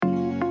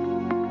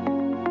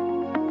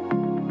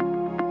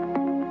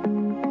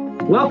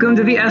Welcome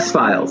to the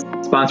S-Files,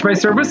 sponsored by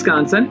Serve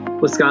Wisconsin,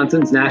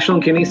 Wisconsin's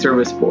National Community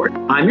Service Board.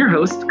 I'm your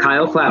host,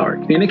 Kyle Clower,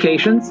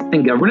 Communications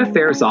and Government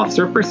Affairs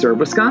Officer for Serve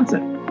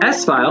Wisconsin.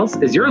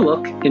 S-Files is your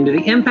look into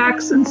the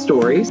impacts and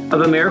stories of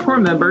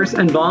AmeriCorps members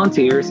and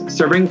volunteers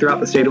serving throughout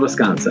the state of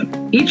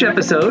Wisconsin. Each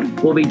episode,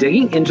 we'll be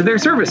digging into their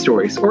service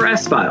stories, or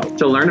S-Files,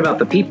 to learn about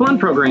the people and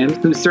programs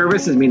whose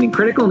service is meeting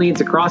critical needs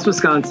across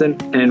Wisconsin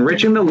and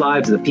enriching the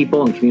lives of the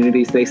people and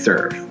communities they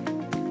serve.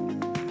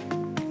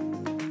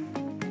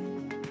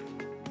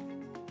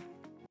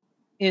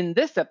 In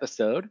this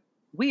episode,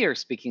 we are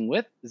speaking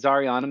with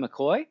Zarieanna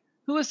McCoy,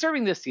 who is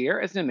serving this year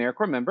as an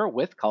AmeriCorps member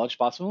with College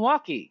Possible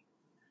Milwaukee.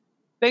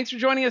 Thanks for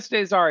joining us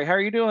today, Zari. How are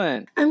you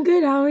doing? I'm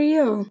good. How are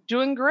you?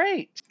 Doing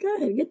great.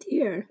 Good to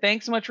hear.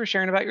 Thanks so much for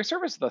sharing about your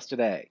service with us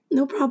today.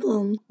 No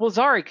problem. Well,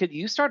 Zari, could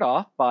you start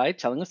off by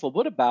telling us a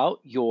little bit about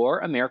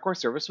your AmeriCorps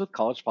service with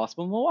College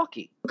Possible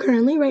Milwaukee?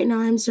 Currently, right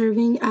now, I'm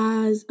serving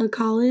as a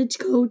college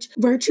coach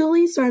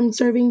virtually, so I'm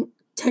serving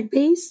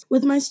tech-based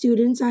with my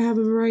students. I have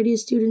a variety of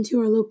students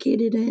who are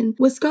located in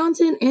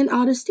Wisconsin and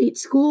out-of-state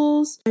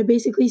schools. I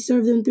basically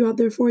serve them throughout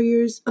their 4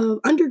 years of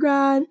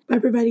undergrad by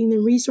providing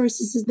them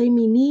resources they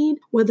may need,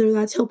 whether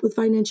that's help with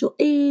financial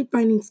aid,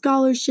 finding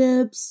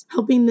scholarships,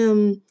 helping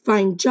them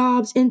find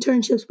jobs,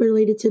 internships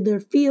related to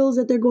their fields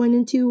that they're going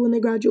into when they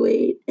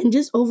graduate, and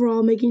just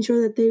overall making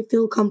sure that they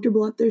feel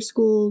comfortable at their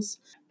schools.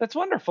 That's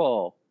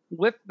wonderful.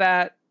 With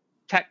that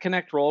Tech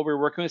Connect role, we're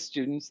working with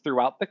students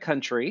throughout the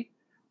country.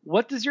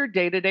 What does your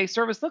day-to-day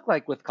service look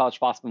like with College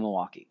Possible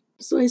Milwaukee?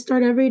 So I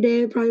start every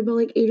day probably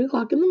about 8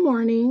 o'clock in the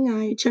morning.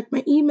 I check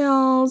my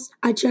emails.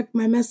 I check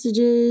my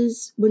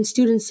messages when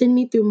students send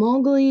me through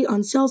Mongly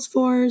on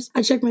Salesforce.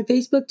 I check my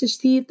Facebook to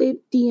see if they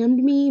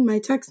DM'd me, my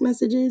text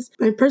messages,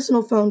 my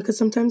personal phone, because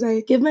sometimes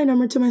I give my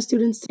number to my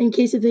students in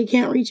case if they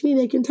can't reach me,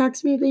 they can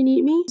text me if they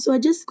need me. So I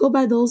just go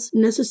by those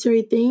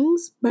necessary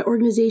things, by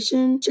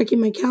organization,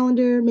 checking my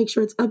calendar, make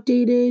sure it's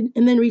updated,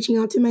 and then reaching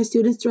out to my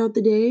students throughout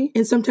the day.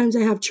 And sometimes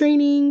I have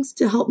trainings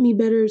to help me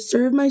better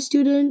serve my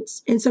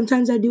students. And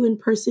sometimes I do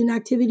in-person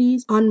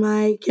activities on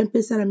my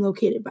campus that I'm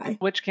located by.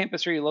 Which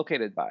campus are you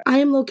located by? I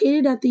am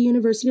located at the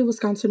University of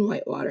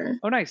Wisconsin-Whitewater.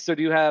 Oh, nice. So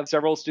do you have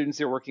several students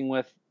you're working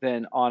with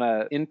then on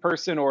a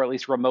in-person or at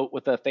least remote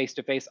with a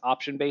face-to-face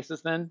option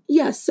basis then?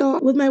 Yes. So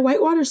with my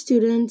Whitewater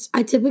students,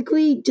 I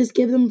typically just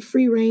give them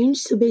free range.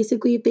 So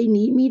basically, if they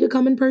need me to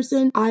come in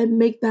person, I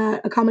make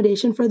that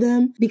accommodation for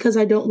them because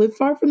I don't live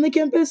far from the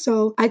campus.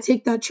 So I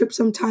take that trip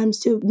sometimes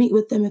to meet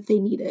with them if they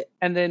need it.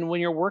 And then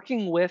when you're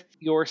working with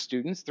your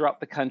students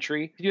throughout the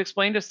country, could you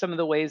explain to some of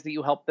the ways that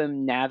you help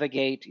them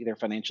navigate either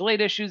financial aid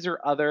issues or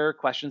other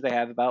questions they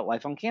have about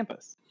life on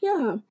campus?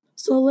 Yeah.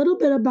 So a little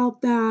bit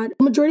about that.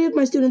 The majority of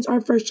my students are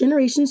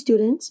first-generation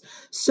students.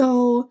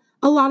 So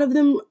a lot of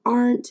them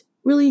aren't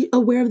really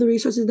aware of the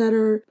resources that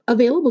are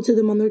available to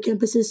them on their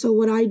campuses. So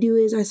what I do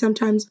is I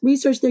sometimes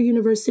research their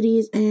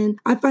universities and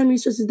I find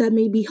resources that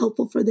may be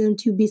helpful for them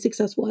to be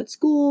successful at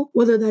school,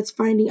 whether that's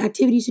finding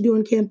activities to do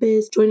on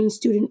campus, joining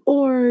student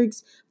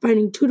orgs,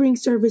 finding tutoring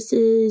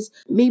services,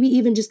 maybe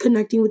even just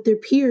connecting with their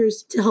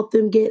peers to help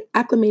them get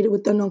acclimated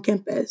with them on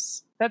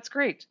campus. That's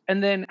great.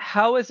 And then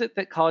how is it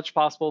that College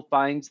Possible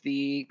finds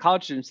the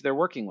college students they're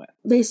working with?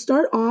 They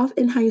start off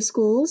in high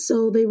school,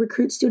 so they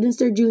recruit students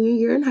their junior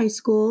year in high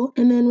school.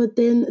 And then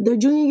within their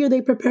junior year,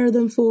 they prepare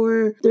them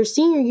for their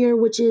senior year,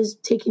 which is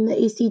taking the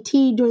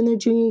ACT during their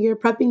junior year,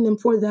 prepping them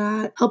for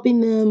that,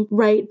 helping them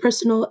write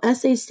personal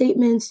essay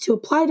statements to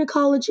apply to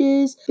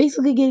colleges,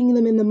 basically getting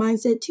them in the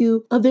mindset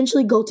to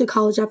eventually go to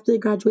college after they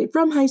graduate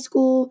from high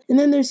school. And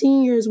then their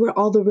senior year is where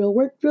all the real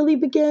work really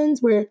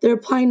begins, where they're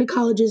applying to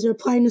colleges, they're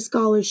applying to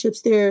scholarships,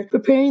 they're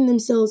preparing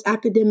themselves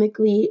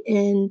academically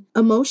and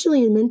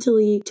emotionally and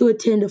mentally to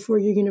attend a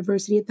four-year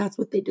university if that's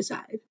what they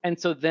decide. And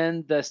so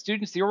then the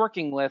students you're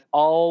working with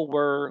all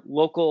were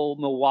local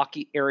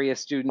Milwaukee area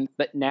students,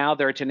 but now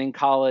they're attending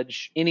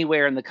college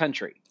anywhere in the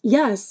country.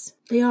 Yes,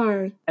 they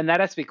are. And that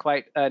has to be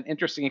quite an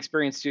interesting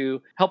experience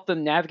to help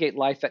them navigate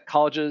life at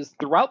colleges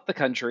throughout the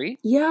country.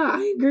 Yeah,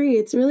 I agree.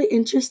 It's really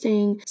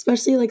interesting,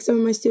 especially like some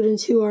of my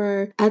students who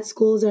are at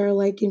schools that are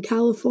like in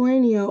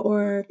California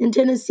or in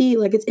Tennessee.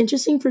 Like it's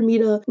interesting for me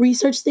to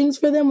research things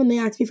for them when they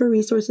ask me for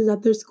resources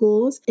at their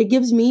schools. It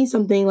gives me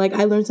something, like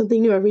I learn something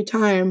new every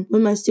time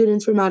when my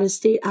students from out of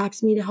state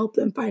ask me to help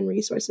them find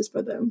resources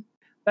for them.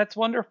 That's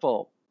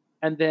wonderful.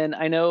 And then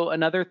I know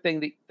another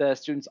thing that the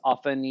students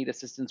often need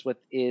assistance with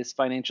is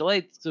financial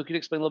aid. So could you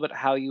explain a little bit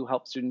how you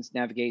help students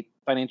navigate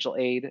financial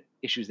aid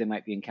issues they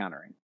might be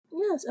encountering?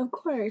 Yes, of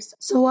course.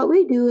 So what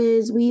we do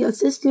is we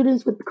assist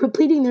students with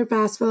completing their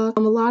FAFSA. A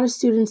lot of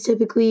students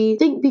typically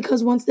think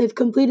because once they've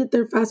completed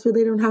their FAFSA,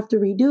 they don't have to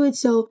redo it.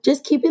 So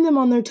just keeping them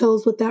on their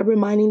toes with that,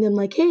 reminding them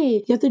like,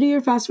 hey, you have to do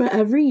your FAFSA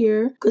every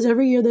year because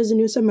every year there's a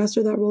new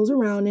semester that rolls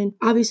around. And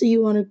obviously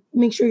you want to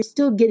make sure you're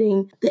still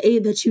getting the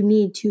aid that you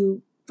need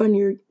to fund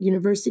your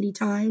university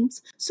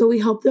times. So we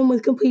help them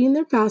with completing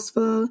their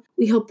FAFSA.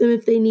 We help them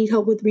if they need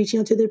help with reaching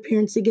out to their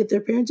parents to get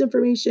their parents'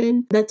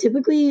 information. That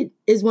typically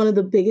is one of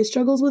the biggest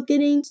struggles with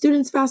getting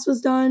students'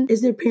 FAFSAs done,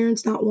 is their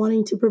parents not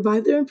wanting to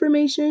provide their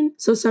information.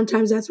 So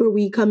sometimes that's where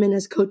we come in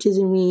as coaches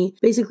and we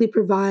basically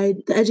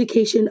provide the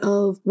education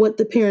of what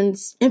the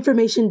parents'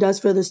 information does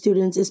for the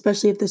students,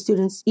 especially if the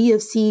student's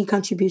EFC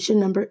contribution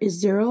number is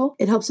 0.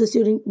 It helps the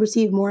student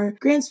receive more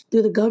grants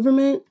through the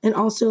government and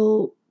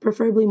also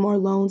preferably more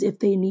loans if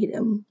they need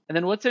them. And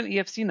then what's an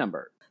EFC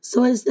number?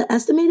 So it's the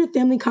estimated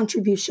family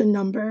contribution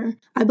number.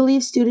 I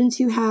believe students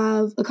who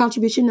have a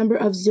contribution number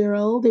of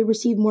 0, they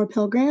receive more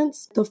Pell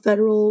Grants, the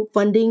federal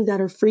funding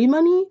that are free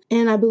money.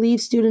 And I believe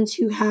students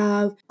who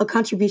have a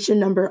contribution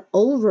number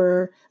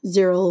over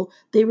 0,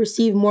 they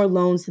receive more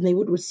loans than they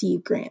would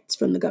receive grants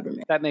from the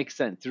government. That makes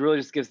sense. It really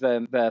just gives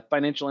them the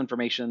financial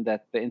information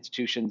that the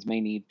institutions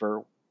may need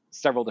for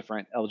several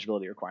different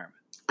eligibility requirements.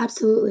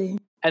 Absolutely.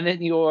 And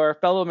then your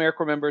fellow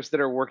AmeriCorps members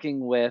that are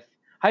working with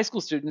high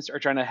school students are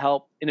trying to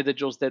help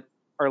individuals that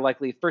are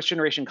likely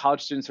first-generation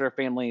college students or their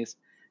families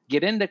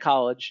get into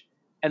college.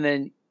 And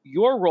then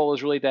your role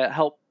is really to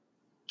help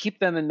keep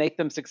them and make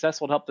them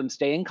successful and help them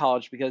stay in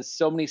college, because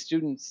so many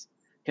students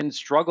can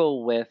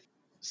struggle with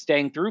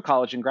staying through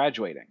college and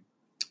graduating.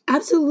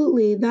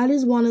 Absolutely. That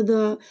is one of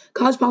the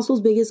College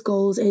Possible's biggest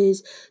goals,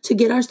 is to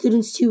get our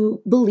students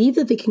to believe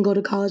that they can go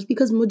to college,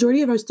 because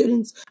majority of our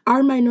students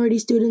are minority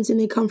students and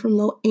they come from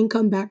low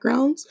income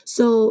backgrounds.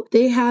 So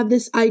they have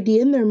this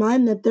idea in their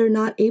mind that they're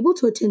not able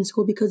to attend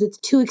school because it's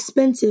too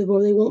expensive,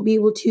 or they won't be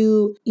able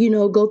to,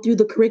 go through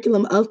the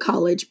curriculum of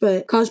college.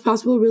 But College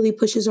Possible really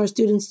pushes our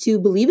students to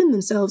believe in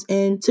themselves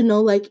and to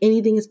know like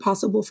anything is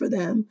possible for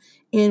them.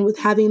 And with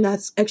having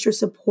that extra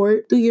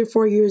support through your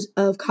 4 years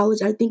of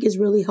college, I think is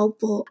really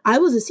helpful. I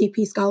was a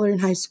CP scholar in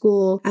high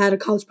school. I had a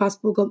College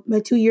Possible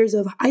my 2 years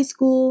of high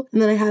school, and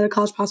then I had a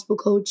College Possible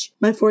coach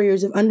my 4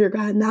 years of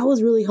undergrad. And that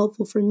was really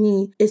helpful for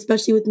me,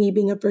 especially with me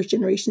being a first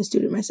generation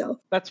student myself.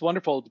 That's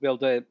wonderful to be able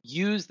to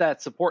use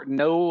that support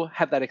and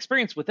have that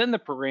experience within the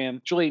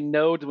program, to really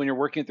know when you're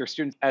working with your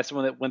students as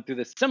someone that went through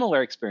this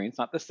similar experience,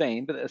 not the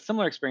same, but a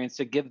similar experience,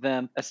 to give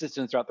them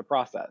assistance throughout the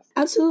process.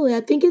 Absolutely.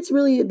 I think it's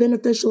really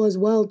beneficial as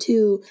well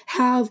to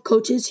have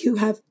coaches who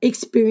have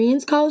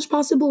experienced College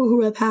Possible, or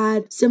who have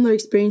had similar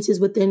experiences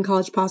within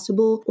College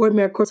Possible or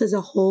AmeriCorps as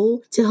a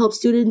whole, to help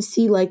students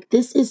see like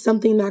this is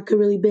something that could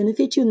really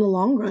benefit you in the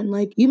long run.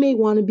 Like you may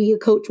want to be a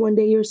coach one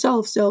day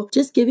yourself. So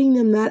just giving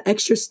them that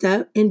extra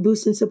step and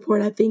boost and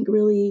support, I think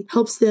really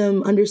helps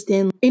them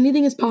understand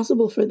anything is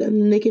possible for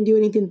them and they can do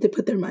anything that they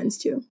put their minds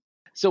to.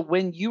 So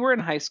when you were in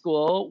high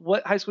school,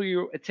 what high school were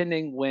you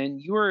attending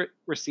when you were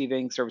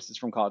receiving services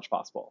from College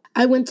Possible?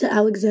 I went to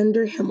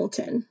Alexander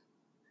Hamilton.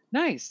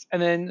 Nice. And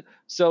then,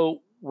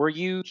 so were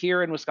you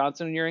here in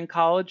Wisconsin when you're in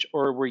college,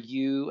 or were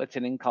you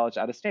attending college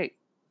out of state?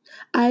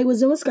 I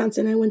was in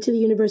Wisconsin. I went to the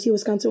University of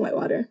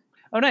Wisconsin-Whitewater.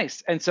 Oh,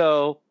 nice. And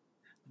so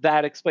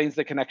that explains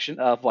the connection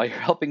of why you're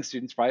helping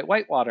students right at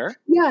Whitewater.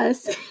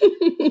 Yes.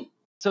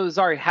 So,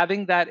 Zari,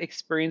 having that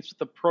experience with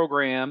the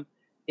program,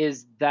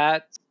 is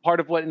that part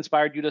of what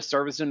inspired you to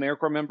serve as an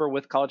AmeriCorps member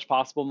with College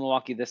Possible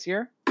Milwaukee this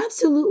year?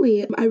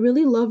 Absolutely. I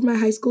really loved my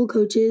high school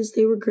coaches.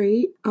 They were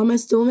great. I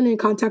still am in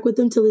contact with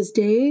them to this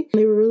day.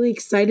 They were really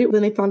excited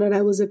when they found out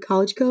I was a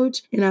college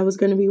coach and I was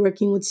going to be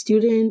working with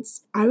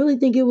students. I really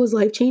think it was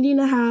life-changing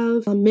to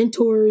have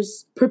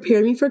mentors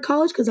prepare me for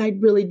college, because I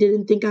really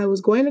didn't think I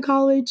was going to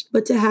college.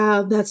 But to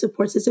have that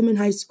support system in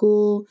high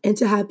school and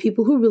to have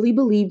people who really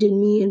believed in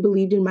me and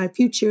believed in my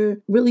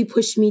future really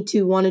pushed me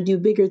to want to do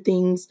bigger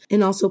things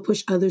and also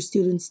push other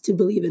students to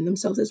believe in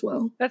themselves as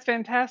well. That's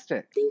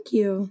fantastic. Thank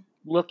you.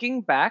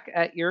 Looking back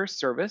at your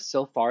service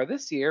so far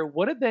this year,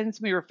 what have been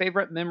some of your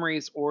favorite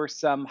memories or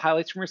some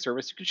highlights from your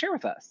service you could share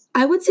with us?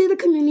 I would say the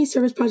community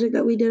service project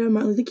that we did on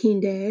Martin Luther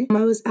King Day.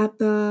 I was at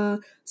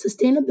the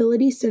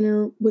Sustainability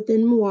Center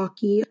within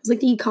Milwaukee. It was like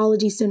the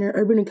Ecology Center,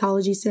 Urban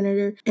Ecology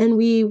Center. And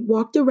we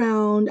walked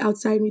around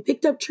outside and we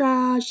picked up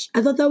trash.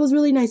 I thought that was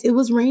really nice. It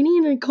was rainy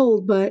and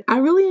cold, but I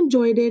really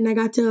enjoyed it. And I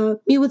got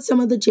to meet with some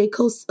of the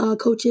JCO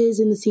coaches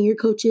and the senior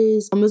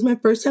coaches. It was my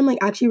first time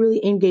actually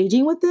really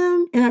engaging with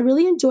them. And I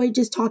really enjoyed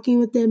just talking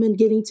with them and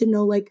getting to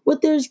know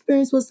what their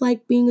experience was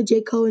like being a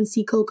JCO and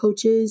CCO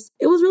coaches.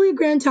 It was really a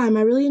grand time.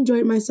 I really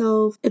enjoyed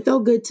myself. It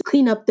felt good to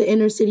clean up the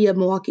inner city of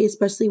Milwaukee,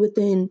 especially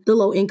within the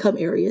low income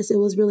areas. It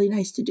was really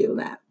nice to do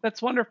that.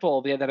 That's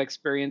wonderful. We had that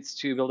experience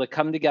to be able to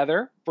come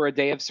together for a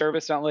day of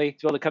service, not only to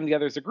be able to come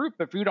together as a group,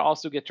 but for you to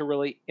also get to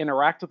really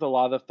interact with a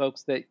lot of the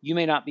folks that you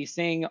may not be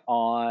seeing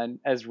on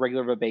as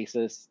regular of a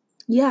basis.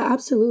 Yeah,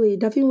 absolutely. It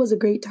definitely was a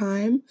great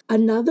time.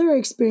 Another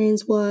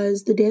experience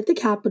was the day at the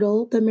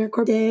Capitol, the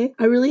AmeriCorps Day.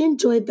 I really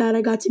enjoyed that.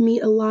 I got to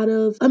meet a lot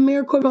of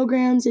AmeriCorps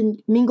programs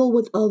and mingle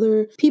with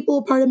other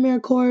people part of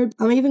AmeriCorps.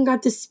 I even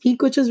got to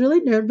speak, which was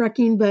really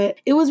nerve-wracking, but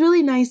it was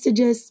really nice to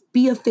just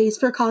be a face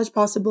for College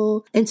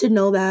Possible and to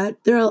know that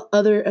there are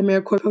other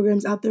AmeriCorps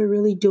programs out there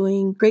really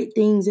doing great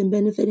things and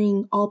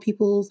benefiting all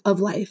people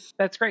of life.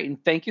 That's great.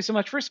 And thank you so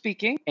much for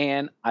speaking.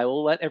 And I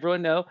will let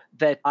everyone know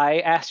that I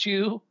asked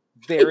you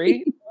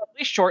very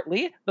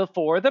shortly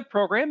before the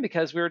program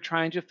because we were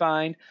trying to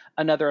find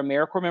another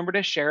AmeriCorps member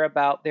to share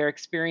about their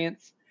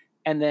experience.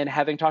 And then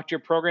having talked to your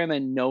program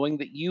and knowing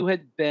that you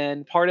had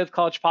been part of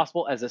College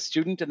Possible as a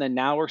student and then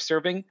now we're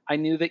serving, I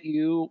knew that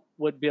you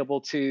would be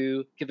able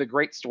to give a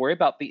great story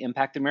about the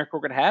impact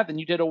AmeriCorps could have. And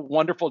you did a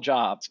wonderful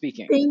job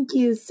speaking. Thank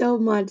you so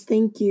much.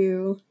 Thank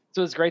you. So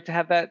it was great to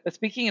have that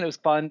speaking, and it was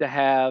fun to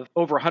have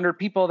over 100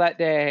 people that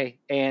day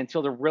and to be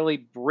able to really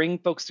bring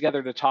folks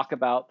together to talk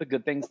about the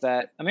good things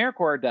that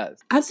AmeriCorps does.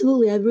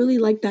 Absolutely. I really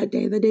liked that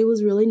day. The day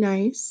was really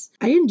nice.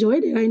 I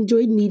enjoyed it. I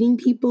enjoyed meeting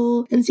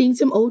people and seeing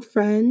some old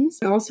friends.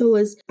 I also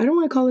was, I don't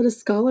want to call it a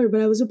scholar,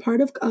 but I was a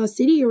part of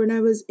City Year when I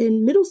was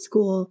in middle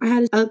school. I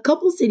had a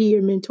couple City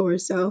Year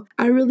mentors, so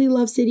I really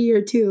love City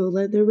Year too.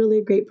 They're really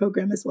a great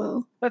program as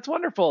well. That's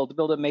wonderful to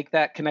be able to make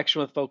that connection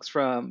with folks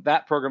from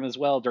that program as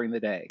well during the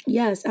day.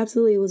 Yes,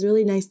 absolutely. It was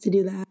really nice to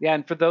do that. Yeah,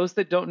 and for those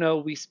that don't know,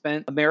 we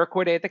spent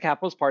AmeriCorps Day at the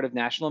Capitol as part of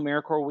National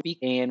AmeriCorps Week,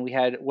 and we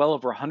had well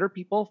over 100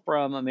 people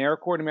from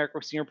AmeriCorps and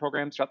AmeriCorps senior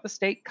programs throughout the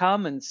state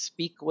come and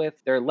speak with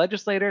their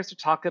legislators to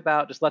talk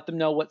about, just let them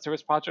know what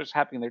service projects are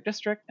happening in their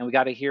district. And we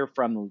got to hear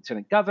from the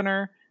lieutenant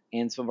governor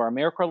and some of our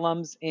AmeriCorps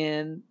alums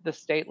in the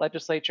state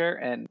legislature.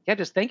 And yeah,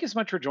 just thank you so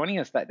much for joining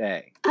us that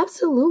day.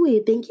 Absolutely.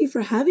 Thank you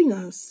for having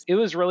us. It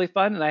was really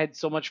fun, and I had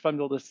so much fun to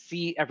be able to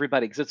see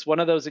everybody because it's one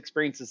of those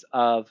experiences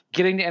of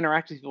getting to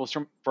interact with people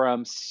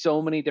from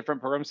so many different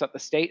programs throughout the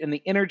state and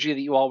the energy that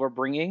you all were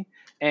bringing.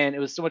 And it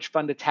was so much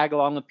fun to tag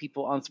along with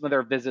people on some of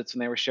their visits when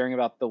they were sharing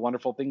about the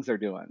wonderful things they're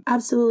doing.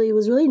 Absolutely. It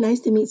was really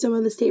nice to meet some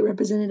of the state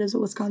representatives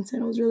of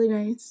Wisconsin. It was really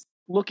nice.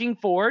 Looking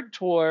forward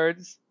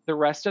towards the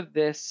rest of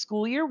this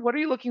school year, what are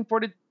you looking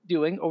forward to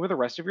doing over the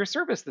rest of your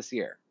service this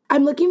year?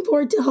 I'm looking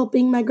forward to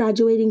helping my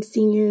graduating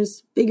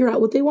seniors figure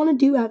out what they want to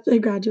do after they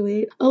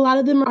graduate. A lot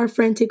of them are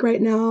frantic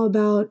right now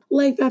about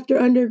life after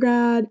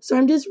undergrad. So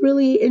I'm just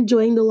really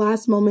enjoying the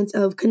last moments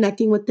of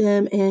connecting with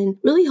them and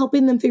really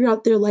helping them figure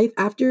out their life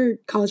after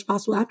College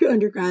Possible, after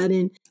undergrad.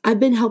 And I've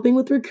been helping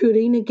with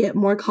recruiting to get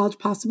more College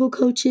Possible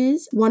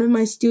coaches. One of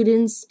my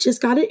students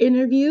just got an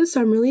interview,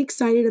 so I'm really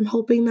excited. I'm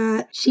hoping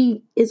that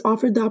she is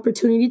offered the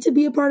opportunity to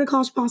be a part of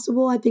College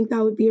Possible. I think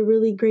that would be a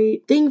really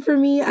great thing for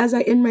me as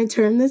I end my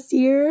term this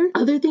year.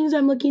 Other things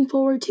I'm looking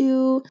forward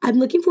to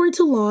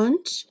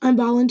launch. I'm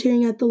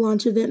volunteering at the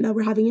launch event that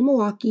we're having in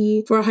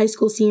Milwaukee for our high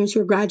school seniors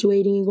who are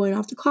graduating and going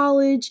off to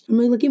college. I'm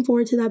really looking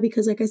forward to that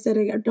because, like I said,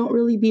 I don't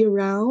really be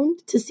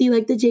around to see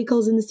like the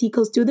JCOs and the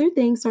CCOs do their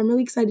thing. So I'm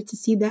really excited to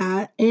see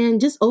that. And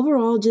just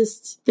overall,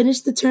 just finish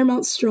the term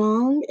out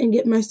strong and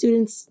get my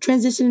students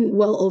transition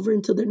well over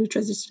into their new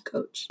transition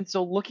coach.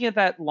 So looking at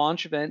that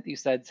launch event, you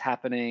said it's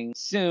happening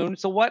soon.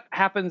 So what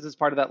happens as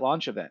part of that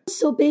launch event?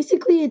 So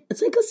basically,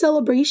 it's like a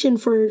celebration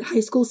for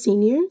high school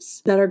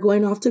seniors that are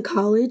going off to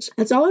college.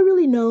 That's all I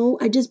really know.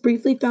 I just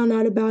briefly found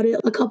out about it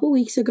a couple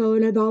weeks ago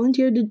and I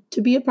volunteered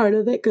to be a part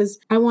of it because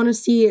I want to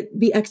see it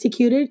be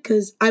executed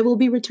because I will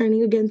be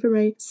returning again for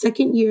my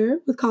second year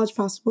with College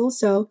Possible.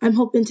 So I'm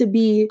hoping to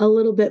be a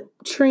little bit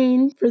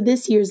trained for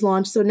this year's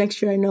launch. So next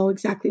year I know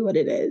exactly what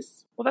it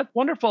is. Well, that's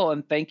wonderful.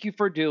 And thank you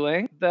for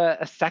doing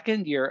a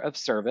second year of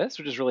service,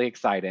 which is really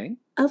exciting.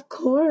 Of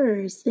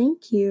course.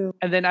 Thank you.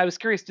 And then I was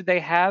curious, did they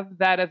have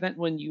that event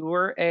when you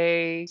were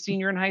a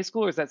senior in high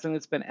school, or is that something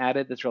that's been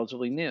added that's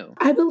relatively new?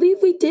 I believe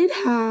we did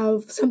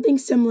have something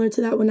similar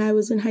to that when I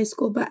was in high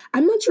school, but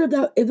I'm not sure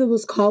if it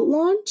was called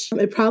launch.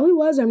 It probably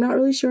was. I'm not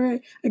really sure.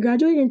 I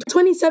graduated in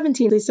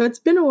 2017, so it's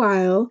been a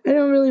while. I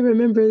don't really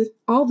remember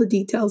all the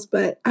details,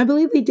 but I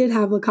believe we did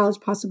have a College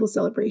Possible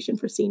celebration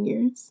for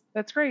seniors.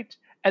 That's great.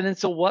 And then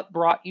so what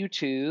brought you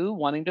to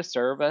wanting to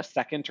serve a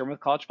second term with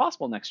College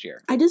Possible next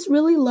year? I just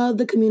really love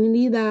the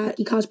community that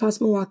College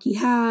Possible Milwaukee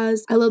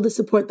has. I love the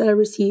support that I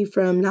receive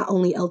from not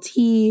only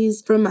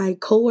LTs, from my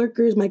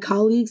coworkers, my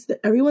colleagues, that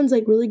everyone's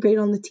like really great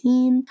on the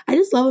team. I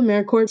just love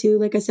AmeriCorps too.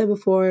 Like I said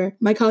before,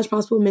 my College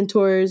Possible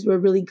mentors were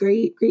really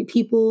great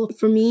people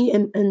for me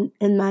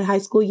in my high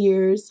school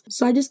years.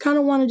 So I just kind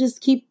of want to just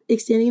keep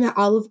extending that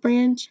olive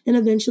branch and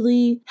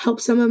eventually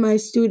help some of my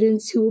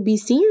students who will be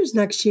seniors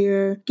next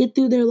year get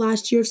through their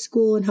last year of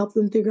school and help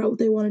them figure out what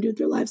they want to do with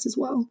their lives as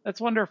well.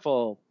 That's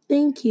wonderful.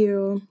 Thank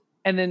you.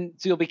 And then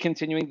so you'll be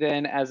continuing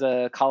then as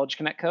a College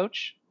Connect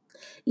coach?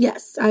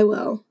 Yes, I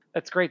will.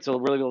 That's great. So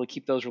we'll really be able to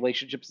keep those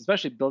relationships,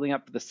 especially building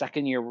up for the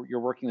second year you're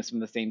working with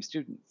some of the same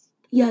students.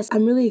 Yes,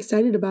 I'm really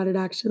excited about it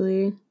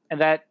actually.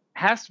 And that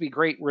has to be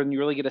great when you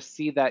really get to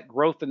see that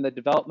growth and the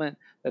development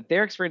that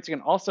they're experiencing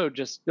and also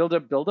just build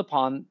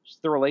upon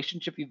the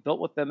relationship you've built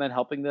with them and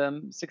helping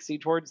them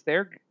succeed towards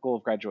their goal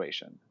of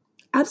graduation.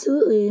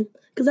 Absolutely.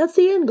 Because that's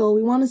the end goal.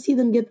 We want to see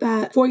them get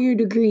that 4-year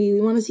degree.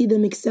 We want to see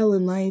them excel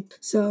in life.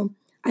 So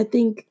I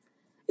think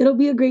it'll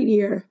be a great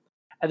year.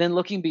 And then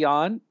looking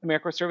beyond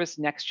AmeriCorps service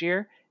next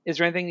year, is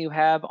there anything you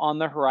have on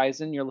the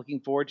horizon you're looking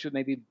forward to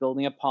maybe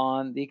building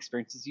upon the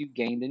experiences you've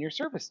gained in your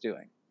service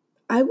doing?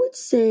 I would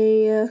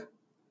say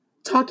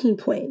talking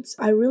points.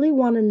 I really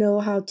want to know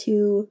how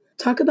to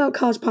talk about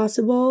College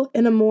Possible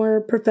in a more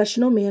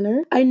professional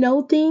manner. I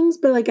know things,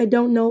 but I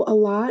don't know a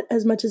lot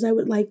as much as I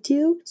would like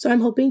to. So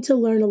I'm hoping to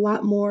learn a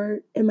lot more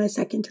in my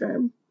second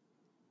term.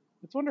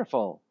 It's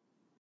wonderful.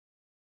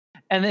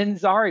 And then,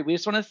 Zari, we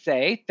just want to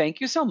say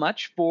thank you so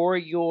much for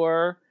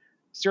your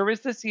service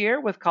this year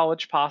with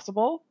College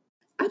Possible.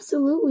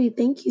 Absolutely.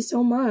 Thank you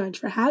so much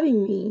for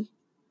having me.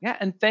 Yeah,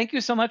 and thank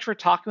you so much for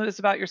talking with us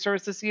about your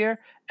service this year.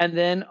 And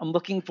then I'm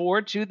looking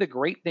forward to the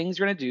great things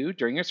you're going to do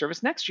during your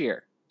service next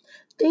year.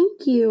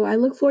 Thank you. I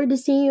look forward to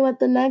seeing you at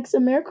the next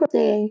AmeriCorps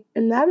Day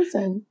in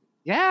Madison.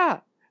 Yeah.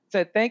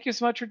 So thank you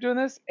so much for doing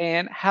this,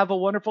 and have a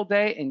wonderful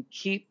day, and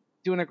keep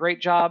doing a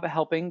great job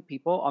helping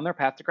people on their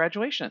path to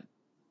graduation.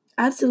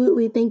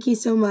 Absolutely. Thank you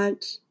so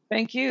much.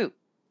 Thank you.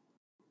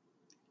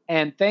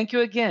 And thank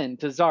you again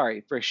to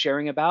Zari for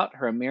sharing about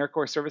her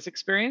AmeriCorps service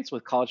experience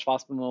with College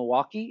Possible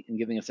Milwaukee and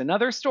giving us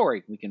another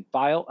story we can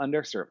file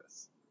under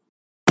service.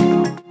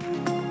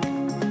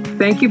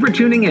 Thank you for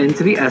tuning in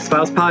to the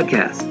S-Files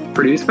podcast,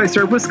 produced by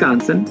Serve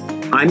Wisconsin.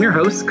 I'm your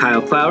host,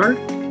 Kyle Flower.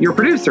 Your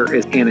producer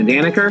is Anna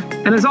Daniker.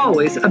 And as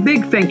always, a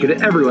big thank you to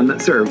everyone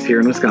that serves here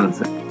in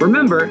Wisconsin.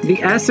 Remember,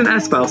 the S in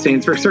S-File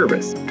stands for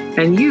service,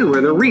 and you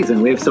are the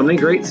reason we have so many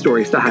great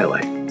stories to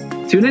highlight.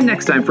 Tune in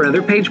next time for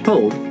another page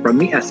pulled from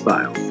the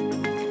S-Files.